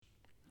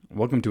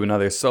Welcome to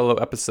another solo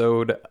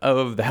episode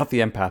of the Healthy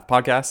Empath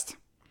podcast.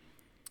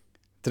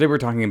 Today we're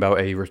talking about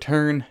a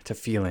return to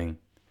feeling.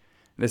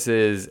 This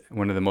is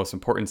one of the most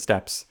important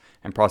steps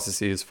and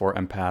processes for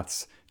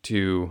empaths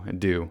to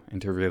do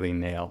and to really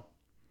nail.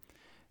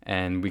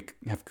 And we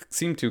have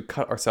seemed to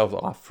cut ourselves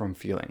off from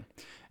feeling.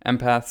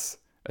 Empaths,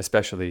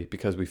 especially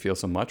because we feel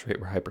so much,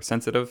 right? We're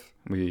hypersensitive.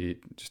 We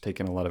just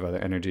take in a lot of other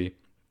energy.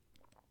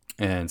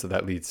 And so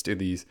that leads to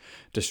these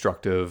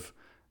destructive,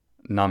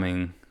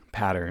 numbing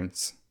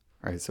patterns,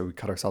 right? So we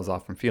cut ourselves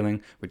off from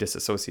feeling. We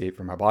disassociate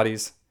from our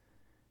bodies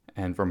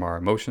and from our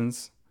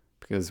emotions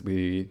because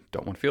we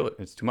don't want to feel it.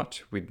 It's too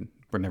much. We're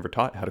never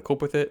taught how to cope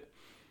with it,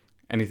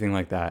 anything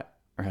like that,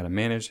 or how to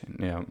manage,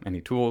 any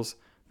tools.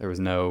 There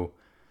was no,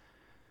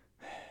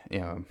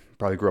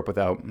 probably grew up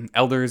without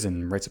elders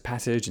and rites of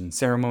passage and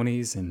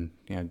ceremonies and,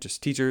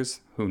 just teachers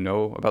who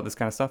know about this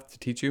kind of stuff to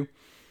teach you.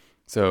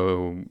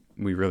 So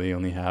we really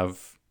only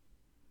have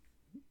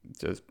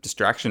just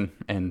distraction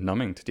and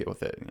numbing to deal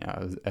with it.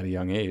 At a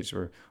young age,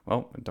 I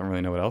don't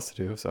really know what else to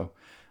do. So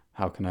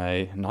how can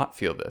I not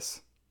feel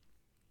this?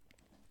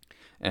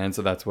 And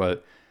so that's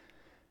what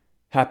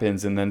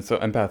happens. And then so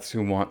empaths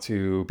who want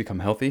to become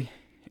healthy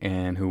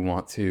and who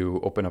want to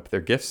open up their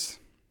gifts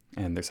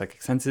and their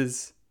psychic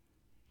senses,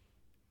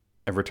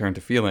 a return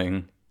to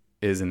feeling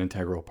is an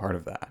integral part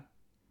of that.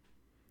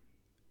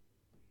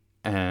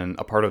 And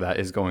a part of that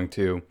is going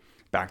to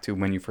back to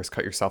when you first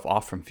cut yourself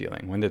off from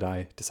feeling. When did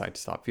I decide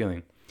to stop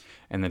feeling?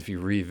 And then if you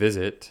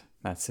revisit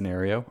that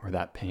scenario or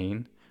that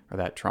pain or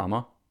that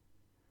trauma,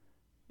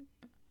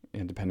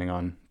 and depending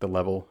on the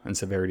level and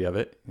severity of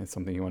it, it's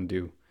something you want to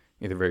do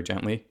either very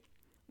gently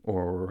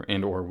or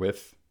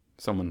with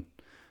someone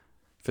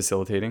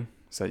facilitating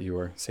so that you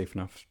are safe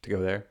enough to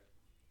go there.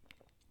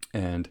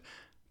 And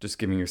just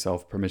giving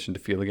yourself permission to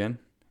feel again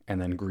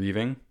and then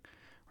grieving,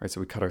 right?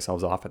 So we cut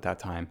ourselves off at that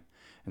time.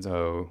 And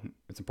so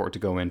it's important to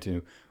go in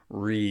to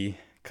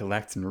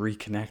recollect and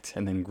reconnect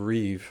and then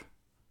grieve,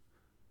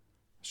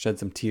 shed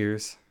some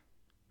tears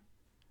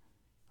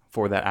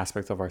for that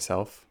aspect of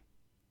ourself,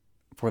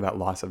 for that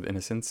loss of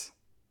innocence,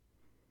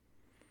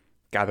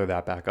 gather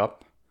that back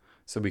up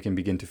so we can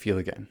begin to feel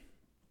again.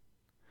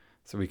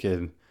 So we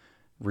can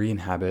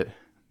re-inhabit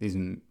these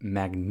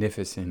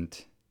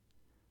magnificent,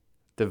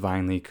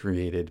 divinely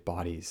created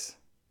bodies.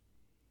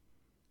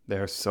 They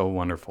are so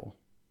wonderful.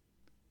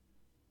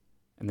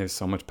 And there's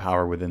so much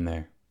power within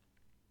there.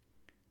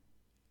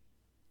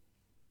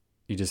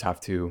 You just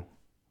have to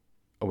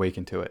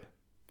awaken to it,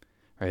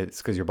 right?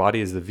 It's because your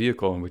body is the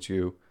vehicle in which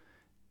you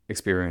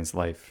experience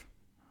life.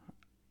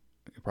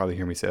 You'll probably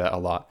hear me say that a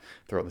lot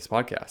throughout this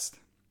podcast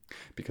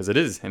because it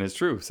is, and it's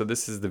true. So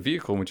this is the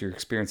vehicle in which you're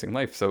experiencing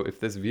life. So if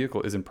this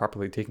vehicle isn't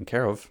properly taken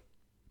care of,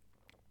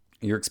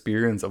 your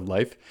experience of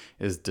life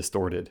is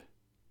distorted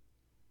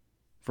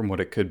from what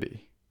it could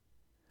be,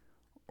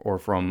 or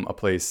from a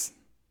place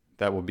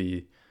that will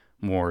be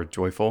more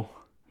joyful,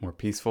 more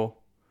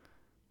peaceful,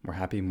 more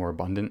happy, more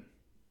abundant.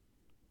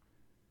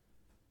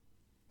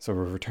 So we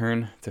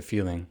return to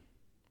feeling.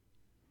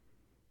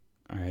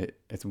 All right.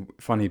 It's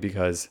funny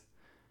because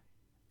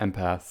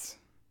empaths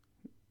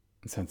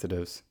and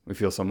sensitives, we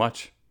feel so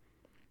much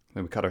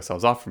that we cut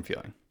ourselves off from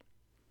feeling.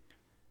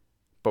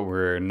 But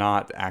we're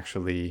not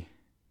actually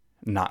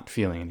not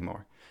feeling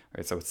anymore.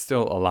 Right? So it's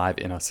still alive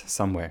in us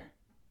somewhere.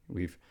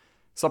 We've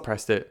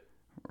suppressed it,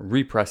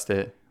 repressed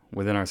it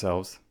within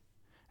ourselves,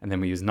 and then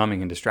we use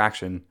numbing and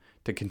distraction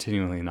to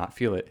continually not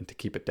feel it and to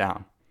keep it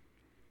down.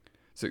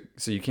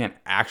 So you can't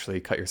actually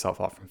cut yourself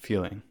off from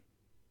feeling.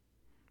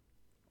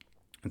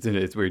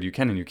 It's weird, you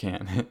can and you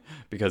can't,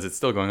 because it's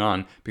still going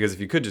on. Because if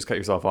you could just cut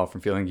yourself off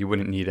from feeling, you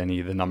wouldn't need any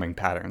of the numbing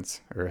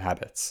patterns or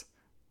habits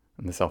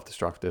and the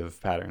self-destructive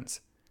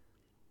patterns.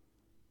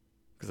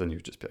 Because then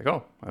you'd just be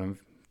like, I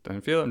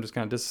don't feel it, I'm just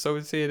kind of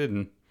disassociated,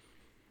 and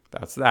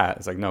that's that.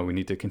 It's like, no, we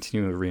need to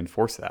continually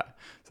reinforce that.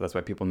 So that's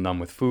why people numb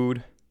with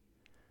food,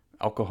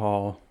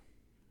 alcohol,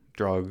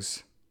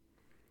 drugs,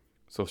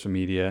 social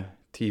media,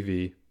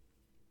 TV.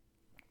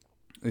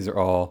 These are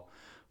all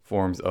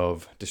forms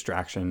of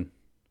distraction.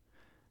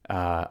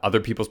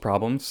 Other people's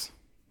problems,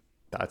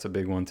 that's a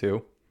big one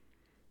too.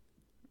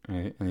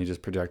 Right? And you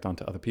just project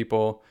onto other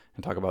people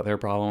and talk about their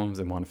problems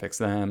and want to fix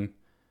them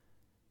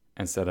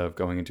instead of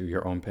going into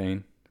your own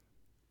pain.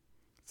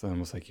 It's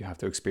almost like you have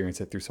to experience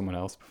it through someone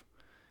else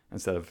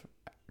instead of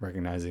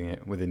recognizing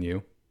it within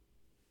you.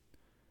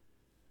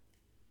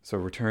 So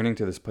returning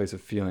to this place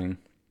of feeling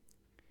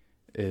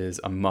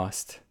is a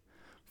must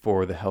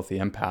for the healthy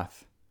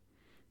empath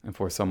and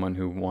for someone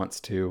who wants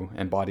to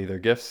embody their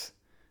gifts.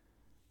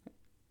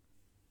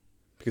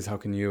 Because how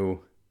can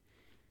you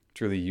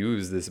truly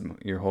use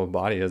your whole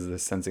body as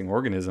this sensing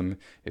organism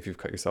if you've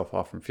cut yourself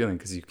off from feeling?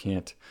 Because you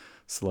can't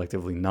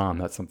selectively numb.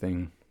 That's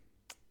something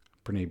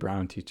Brene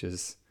Brown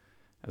teaches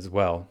as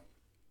well.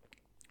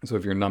 So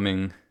if you're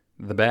numbing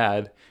the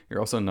bad, you're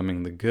also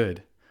numbing the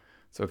good.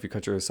 So if you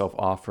cut yourself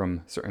off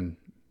from certain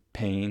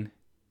pain,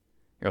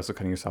 you're also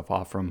cutting yourself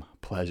off from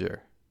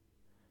pleasure.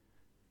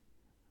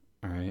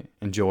 All right.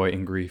 And joy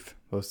and grief,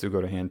 those two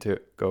go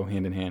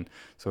hand in hand.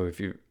 So if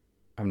you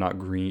have not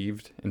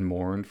grieved and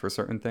mourned for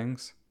certain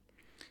things,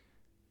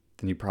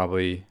 then you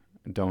probably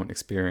don't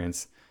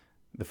experience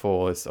the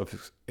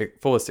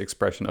fullest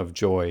expression of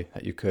joy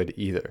that you could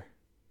either.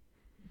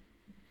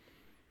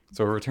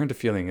 So a return to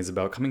feeling is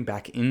about coming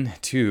back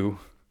into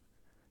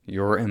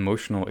your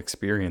emotional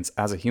experience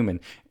as a human.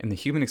 And the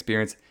human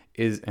experience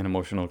is an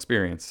emotional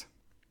experience.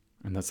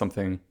 And that's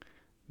something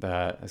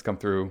that has come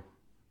through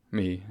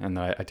me and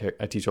that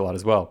I teach a lot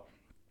as well.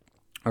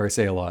 Or I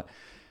say a lot,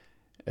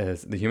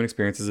 is the human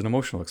experience is an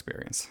emotional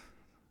experience.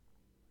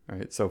 All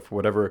right. So for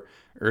whatever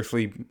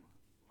earthly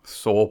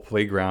soul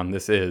playground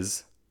this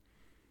is,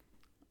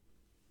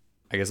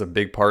 I guess a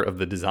big part of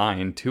the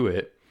design to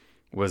it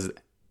was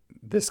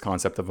this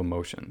concept of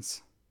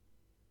emotions.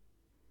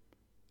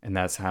 And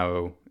that's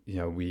how,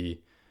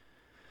 we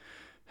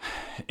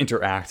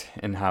interact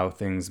and how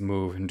things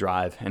move and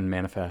drive and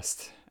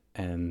manifest.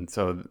 And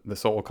so the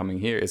soul coming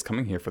here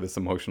for this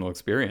emotional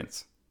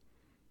experience.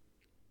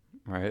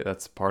 Right?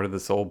 That's part of the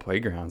soul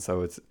playground.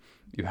 So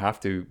you have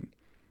to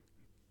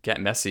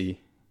get messy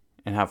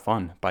and have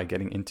fun by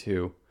getting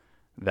into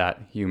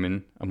that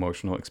human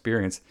emotional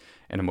experience.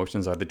 And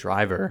emotions are the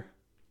driver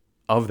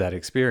of that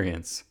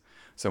experience.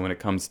 So when it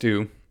comes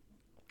to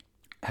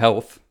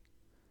health,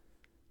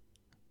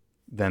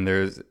 then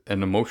there's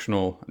an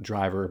emotional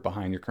driver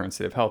behind your current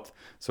state of health.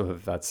 So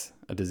if that's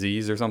a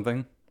disease or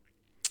something,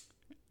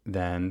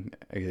 then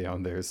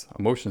there's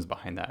emotions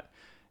behind that.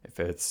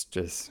 If it's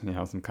just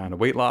some kind of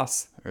weight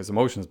loss, there's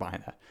emotions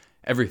behind that.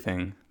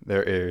 Everything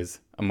there is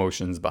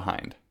emotions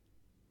behind.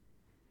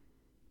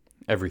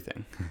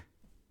 Everything.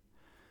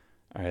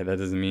 All right, that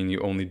doesn't mean you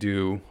only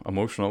do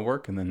emotional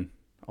work and then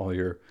all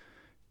your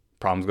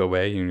problems go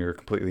away and you're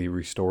completely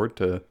restored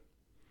to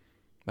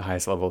the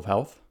highest level of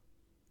health.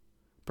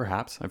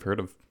 Perhaps. I've heard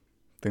of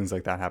things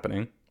like that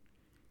happening.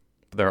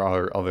 But there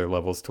are other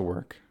levels to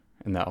work,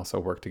 and that also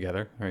work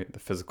together, right? The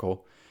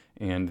physical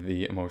and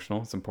the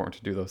emotional. It's important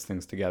to do those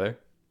things together.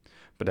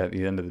 But at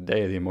the end of the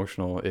day, the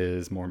emotional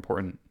is more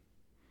important.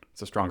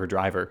 It's a stronger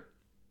driver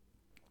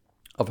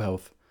of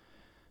health.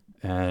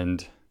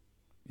 And,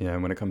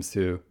 when it comes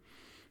to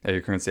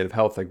your current state of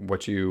health, like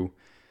what you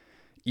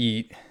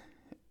eat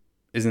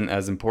isn't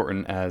as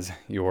important as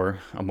your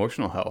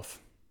emotional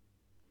health.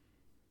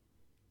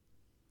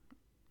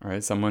 All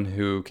right, someone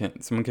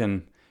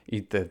can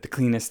eat the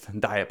cleanest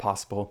diet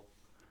possible.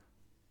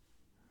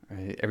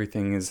 Right?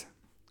 Everything is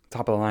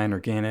top of the line,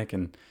 organic,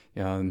 and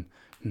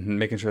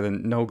making sure that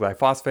no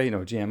glyphosate, no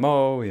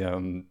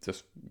GMO,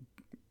 just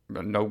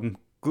no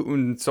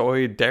gluten,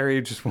 soy,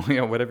 dairy, just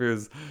whatever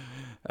is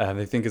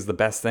they think is the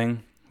best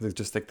thing. They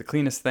just like the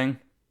cleanest thing,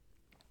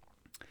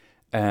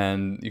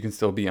 and you can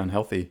still be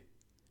unhealthy,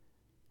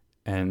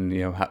 and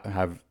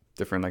have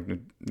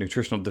different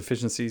nutritional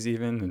deficiencies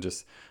even, and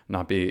just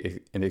not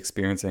be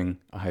experiencing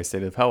a high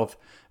state of health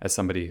as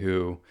somebody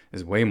who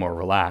is way more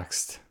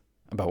relaxed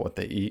about what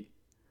they eat.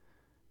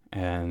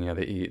 And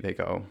they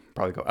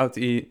probably go out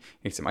to eat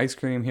some ice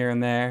cream here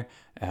and there,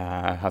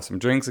 have some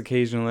drinks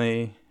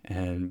occasionally,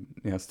 and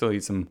still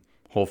eat some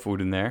whole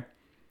food in there,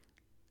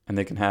 and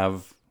they can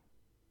have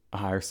a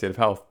higher state of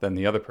health than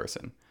the other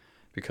person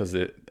because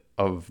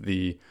of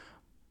the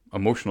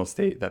emotional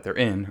state that they're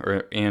in,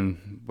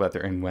 and what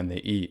they're in when they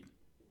eat.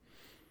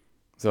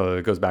 So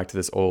it goes back to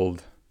this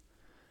old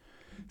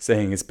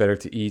saying: it's better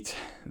to eat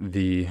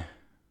the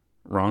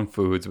wrong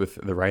foods with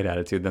the right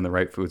attitude than the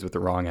right foods with the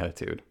wrong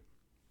attitude.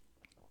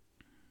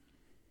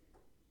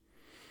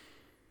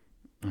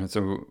 All right,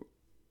 so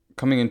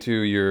coming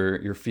into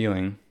your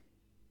feeling,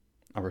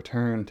 a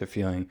return to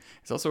feeling,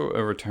 is also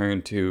a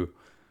return to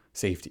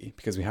safety,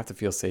 because we have to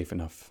feel safe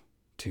enough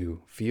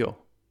to feel,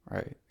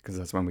 right? Because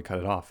that's when we cut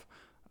it off.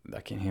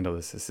 I can't handle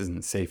this. This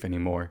isn't safe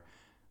anymore.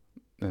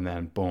 And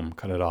then boom,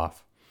 cut it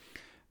off.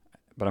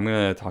 But I'm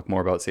going to talk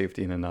more about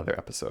safety in another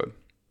episode.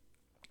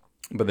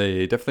 But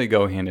they definitely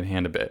go hand in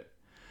hand a bit.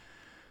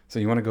 So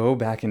you want to go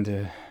back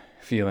into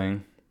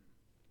feeling.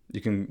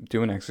 You can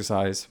do an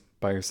exercise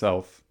by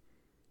yourself.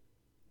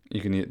 You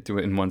can do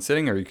it in one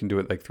sitting, or you can do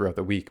it throughout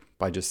the week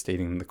by just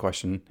stating the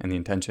question and the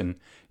intention.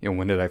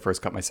 When did I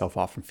first cut myself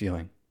off from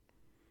feeling?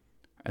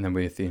 And then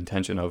with the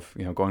intention of,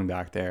 going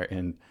back there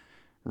and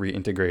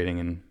reintegrating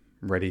and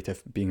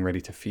being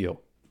ready to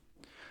feel.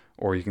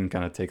 Or you can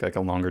kind of take a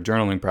longer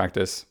journaling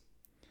practice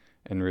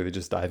and really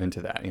just dive into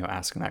that,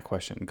 asking that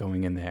question,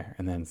 going in there,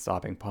 and then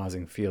stopping,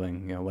 pausing,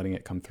 feeling, letting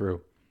it come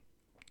through.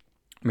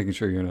 Making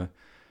sure you're in a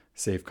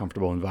safe,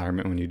 comfortable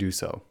environment when you do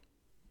so.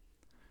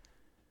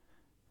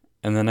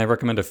 And then I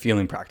recommend a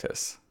feeling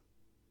practice.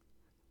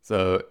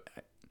 So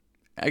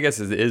I guess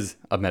it is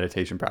a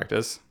meditation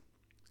practice,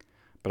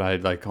 but I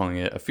like calling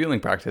it a feeling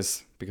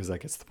practice because that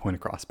gets the point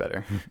across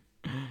better.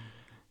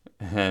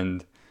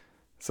 And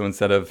so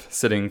instead of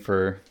sitting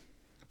for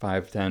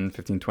 5, 10,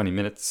 15, 20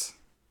 minutes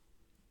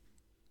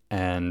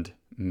and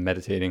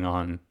meditating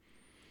on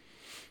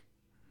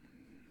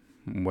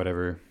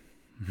whatever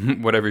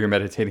you're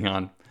meditating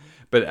on,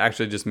 but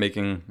actually just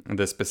making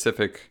the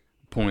specific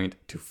point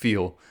to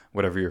feel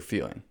whatever you're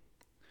feeling.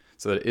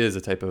 So that it is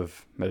a type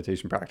of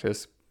meditation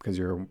practice, because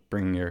you're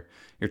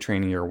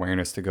training your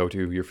awareness to go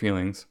to your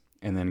feelings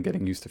and then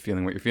getting used to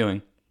feeling what you're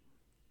feeling.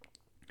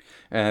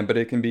 But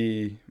it can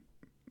be,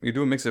 you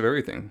do a mix of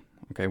everything.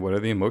 Okay, what are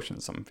the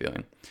emotions I'm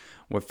feeling?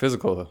 What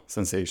physical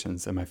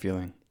sensations am I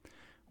feeling?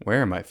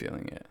 Where am I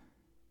feeling it?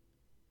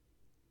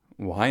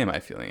 Why am I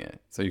feeling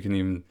it? So you can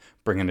even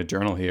bring in a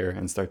journal here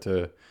and start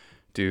to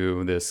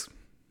do this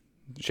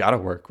shadow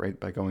work, right?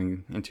 By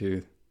going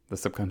into the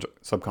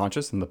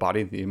subconscious and the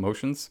body, the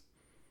emotions,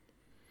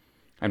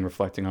 and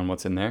reflecting on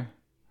what's in there,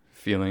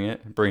 feeling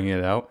it, bringing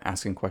it out,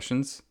 asking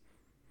questions,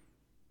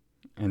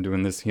 and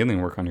doing this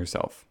healing work on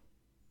yourself.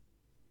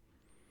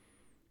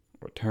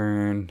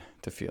 Return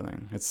to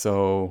feeling. It's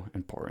so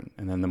important.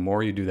 And then the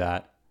more you do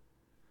that,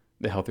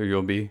 the healthier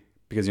you'll be,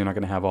 because you're not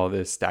going to have all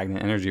this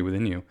stagnant energy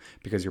within you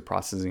because you're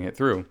processing it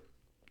through.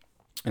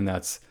 And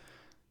that's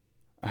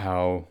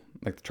how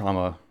the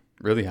trauma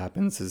really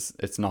happens, is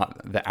it's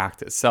not the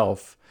act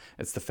itself,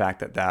 it's the fact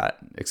that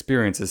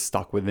experience is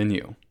stuck within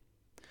you.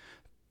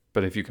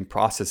 But if you can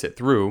process it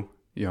through,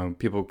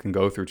 people can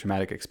go through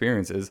traumatic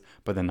experiences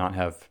but then not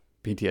have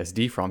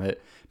PTSD from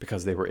it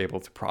because they were able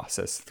to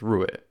process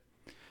through it.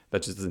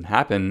 That just doesn't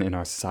happen in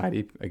our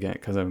society, again,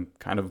 because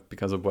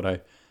of what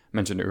I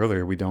mentioned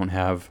earlier. We don't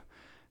have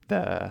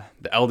the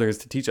elders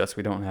to teach us.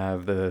 We don't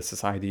have the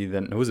society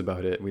that knows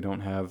about it. We don't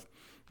have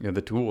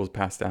the tools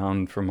passed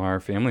down from our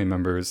family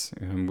members.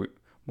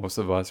 Most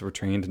of us were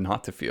trained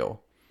not to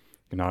feel.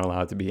 You're not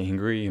allowed to be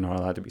angry. You're not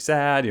allowed to be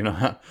sad. You're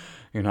not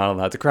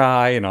allowed to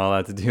cry. You're not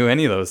allowed to do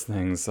any of those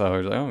things. So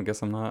you're like, I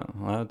guess I'm not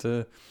allowed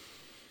to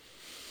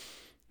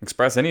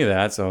express any of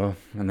that. So,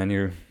 and then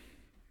you're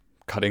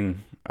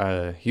cutting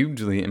a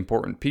hugely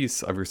important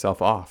piece of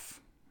yourself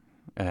off.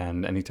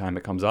 And anytime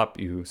it comes up,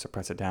 you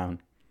suppress it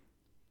down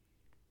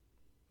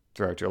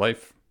throughout your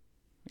life.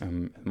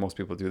 Most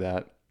people do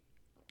that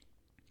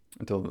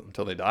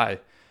until they die.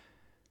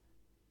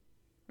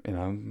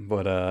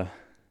 But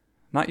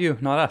not you,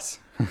 not us.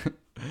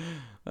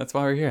 That's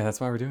why we're here. That's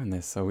why we're doing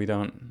this. So we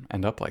don't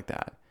end up like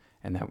that.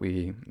 And that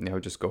we,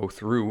 just go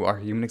through our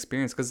human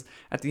experience. Because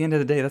at the end of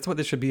the day, that's what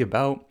this should be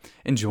about.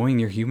 Enjoying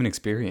your human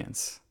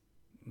experience.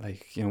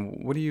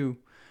 What are you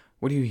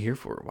here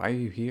for? Why are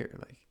you here?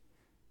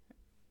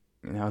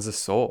 As a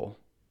soul,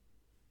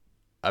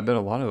 I bet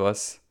a lot of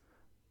us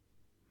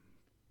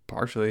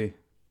partially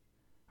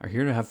are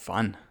here to have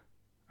fun,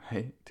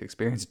 right? To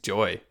experience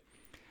joy.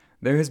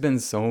 There has been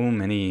so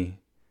many,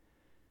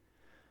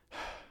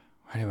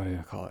 what do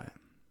I call it?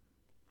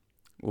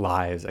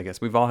 Lives, I guess.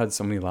 We've all had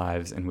so many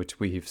lives in which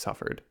we've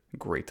suffered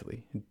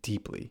greatly,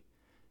 deeply,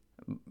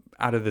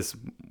 out of this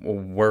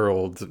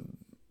world,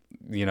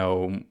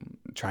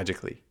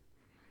 tragically.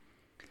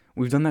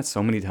 We've done that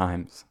so many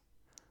times.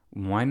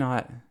 Why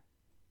not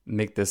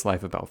make this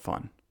life about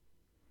fun,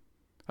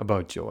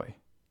 about joy?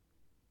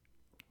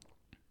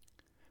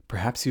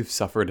 Perhaps you've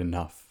suffered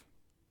enough.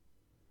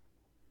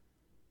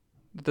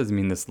 That doesn't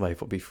mean this life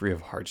will be free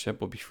of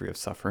hardship, will be free of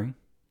suffering.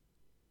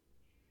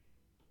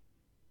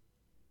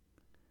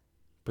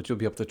 But you'll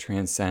be able to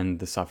transcend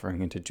the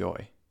suffering into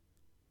joy,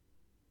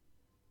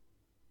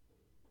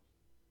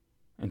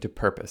 into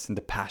purpose,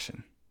 into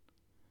passion.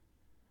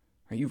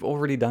 Right? You've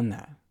already done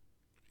that.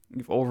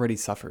 You've already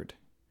suffered.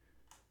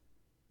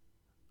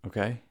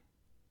 Okay?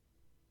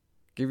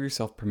 Give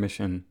yourself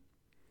permission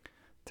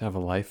to have a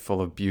life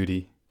full of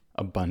beauty,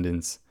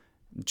 abundance,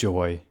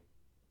 joy,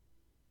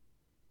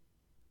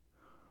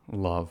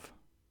 love,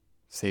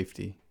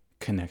 safety,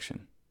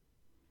 connection.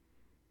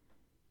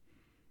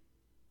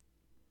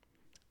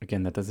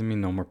 Again, that doesn't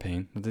mean no more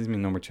pain. That doesn't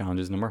mean no more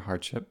challenges, no more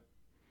hardship.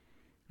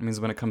 It means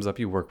when it comes up,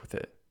 you work with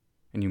it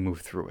and you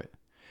move through it.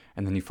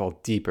 And then you fall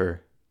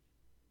deeper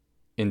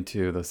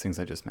into those things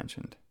I just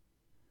mentioned.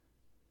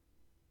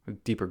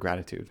 With deeper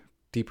gratitude,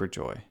 deeper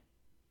joy.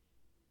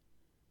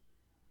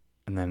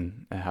 And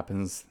then it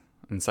happens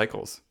in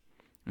cycles.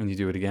 And you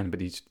do it again,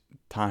 but each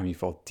time you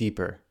fall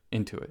deeper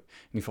into it.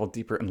 And you fall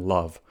deeper in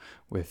love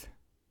with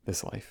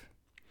this life,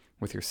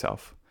 with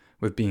yourself,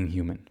 with being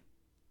human.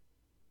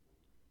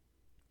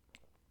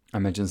 I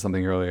mentioned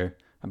something earlier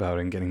about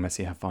in getting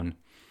messy, have fun.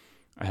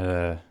 I had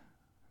a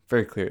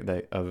very clear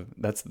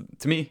that's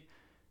to me,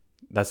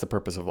 that's the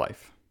purpose of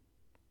life.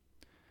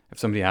 If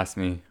somebody asks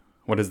me,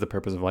 what is the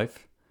purpose of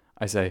life?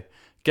 I say,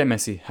 get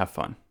messy, have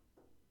fun.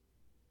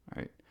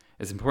 All right.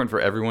 It's important for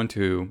everyone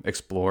to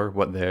explore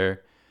what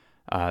their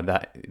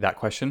that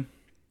question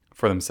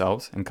for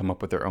themselves and come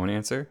up with their own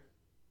answer.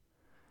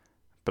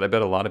 But I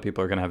bet a lot of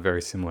people are going to have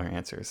very similar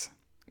answers.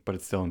 But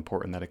it's still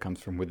important that it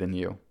comes from within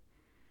you.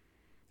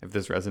 If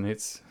this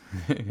resonates,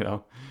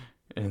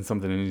 and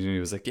something in you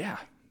was like, yeah,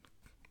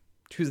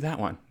 choose that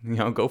one,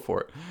 go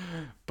for it.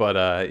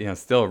 But,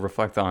 still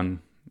reflect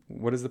on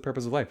what is the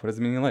purpose of life? What is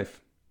the meaning of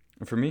life?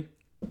 And for me,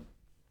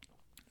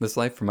 this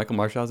life, for Michael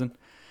Marshausen,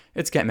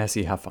 it's get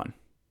messy, have fun.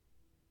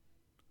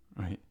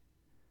 Right?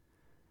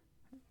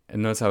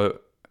 And notice how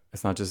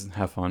it's not just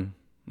have fun,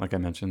 like I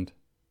mentioned.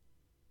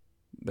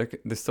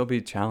 There's still be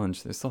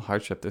challenge. There's still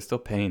hardship. There's still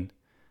pain.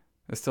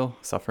 There's still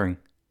suffering.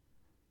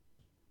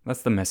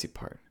 That's the messy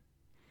part.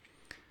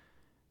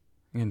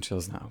 I'm getting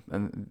chills now.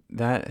 And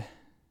that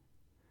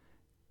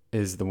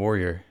is the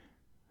warrior,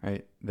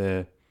 right?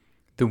 The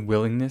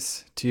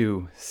willingness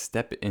to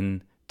step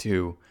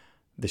into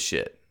the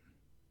shit,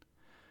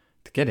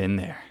 to get in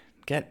there,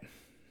 get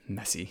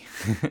messy.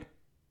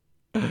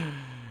 You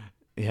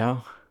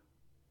know?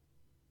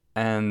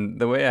 And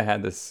the way I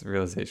had this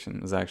realization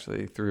was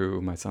actually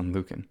through my son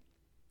Lucan.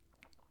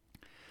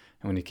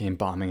 And when he came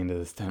bombing into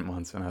this tent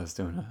once when I was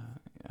doing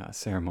a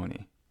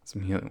ceremony,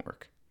 some healing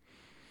work.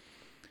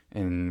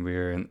 And we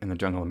were in the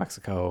jungle of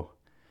Mexico,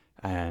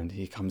 and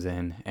he comes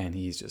in and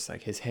he's just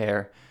like, his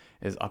hair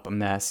is up a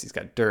mess. He's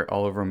got dirt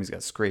all over him. He's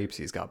got scrapes.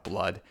 He's got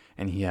blood.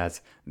 And he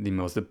has the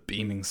most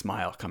beaming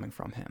smile coming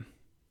from him.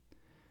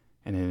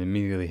 And it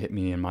immediately hit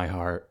me in my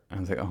heart. I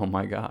was like, oh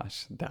my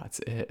gosh, that's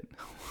it.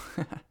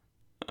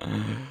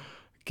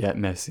 Get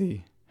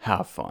messy.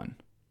 Have fun.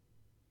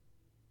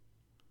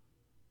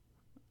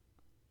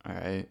 All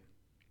right.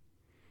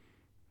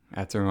 I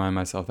have to remind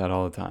myself that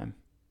all the time.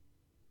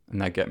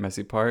 And that get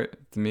messy part,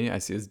 to me, I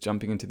see as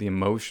jumping into the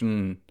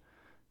emotional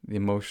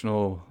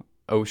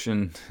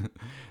ocean,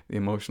 the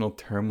emotional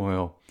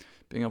turmoil,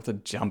 being able to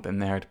jump in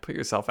there, to put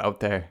yourself out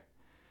there,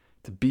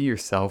 to be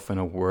yourself in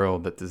a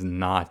world that does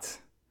not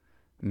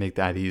make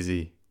that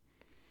easy.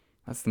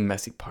 That's the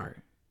messy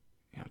part.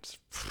 Just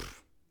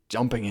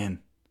jumping in.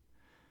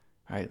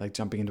 All right, like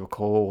jumping into a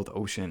cold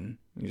ocean.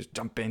 You just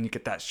jump in, you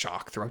get that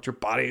shock throughout your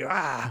body.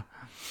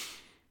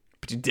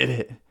 But you did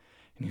it.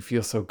 And you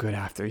feel so good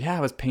after. Yeah,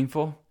 it was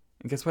painful.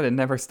 And guess what? It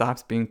never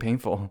stops being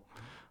painful.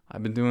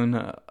 I've been doing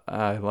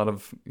a lot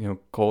of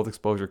cold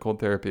exposure, cold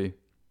therapy,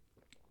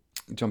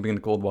 jumping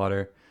into cold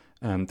water,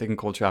 taking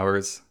cold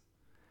showers.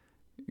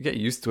 You get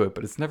used to it,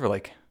 but it's never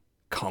like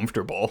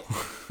comfortable.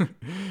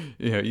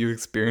 You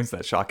experience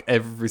that shock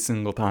every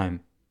single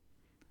time,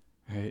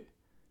 right?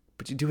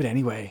 But you do it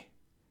anyway.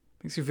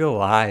 It makes you feel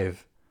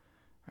alive,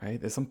 right?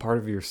 There's some part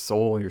of your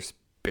soul, your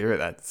spirit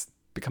that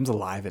becomes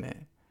alive in it,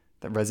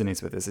 that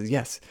resonates with this. Is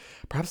yes,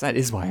 perhaps that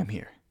is why I'm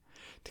here.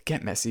 To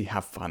get messy,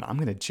 have fun. I'm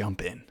going to jump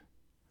in.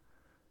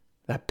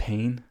 That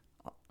pain,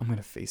 I'm going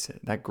to face it.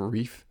 That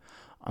grief,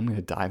 I'm going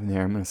to dive in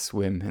there. I'm going to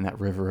swim in that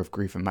river of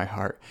grief in my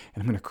heart.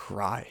 And I'm going to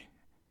cry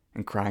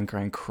and cry and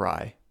cry and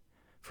cry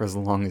for as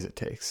long as it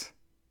takes.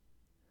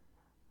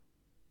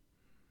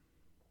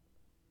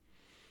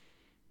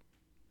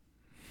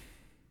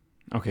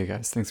 Okay,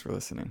 guys, thanks for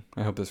listening.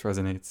 I hope this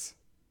resonates.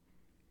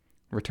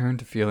 Return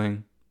to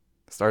feeling.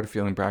 Start a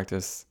feeling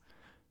practice.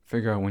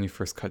 Figure out when you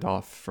first cut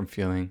off from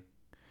feeling.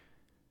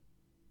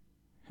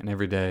 And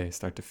every day,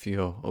 start to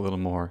feel a little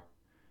more.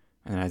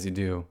 And as you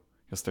do,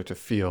 you'll start to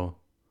feel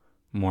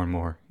more and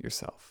more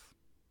yourself.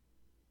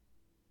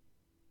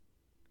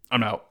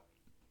 I'm out.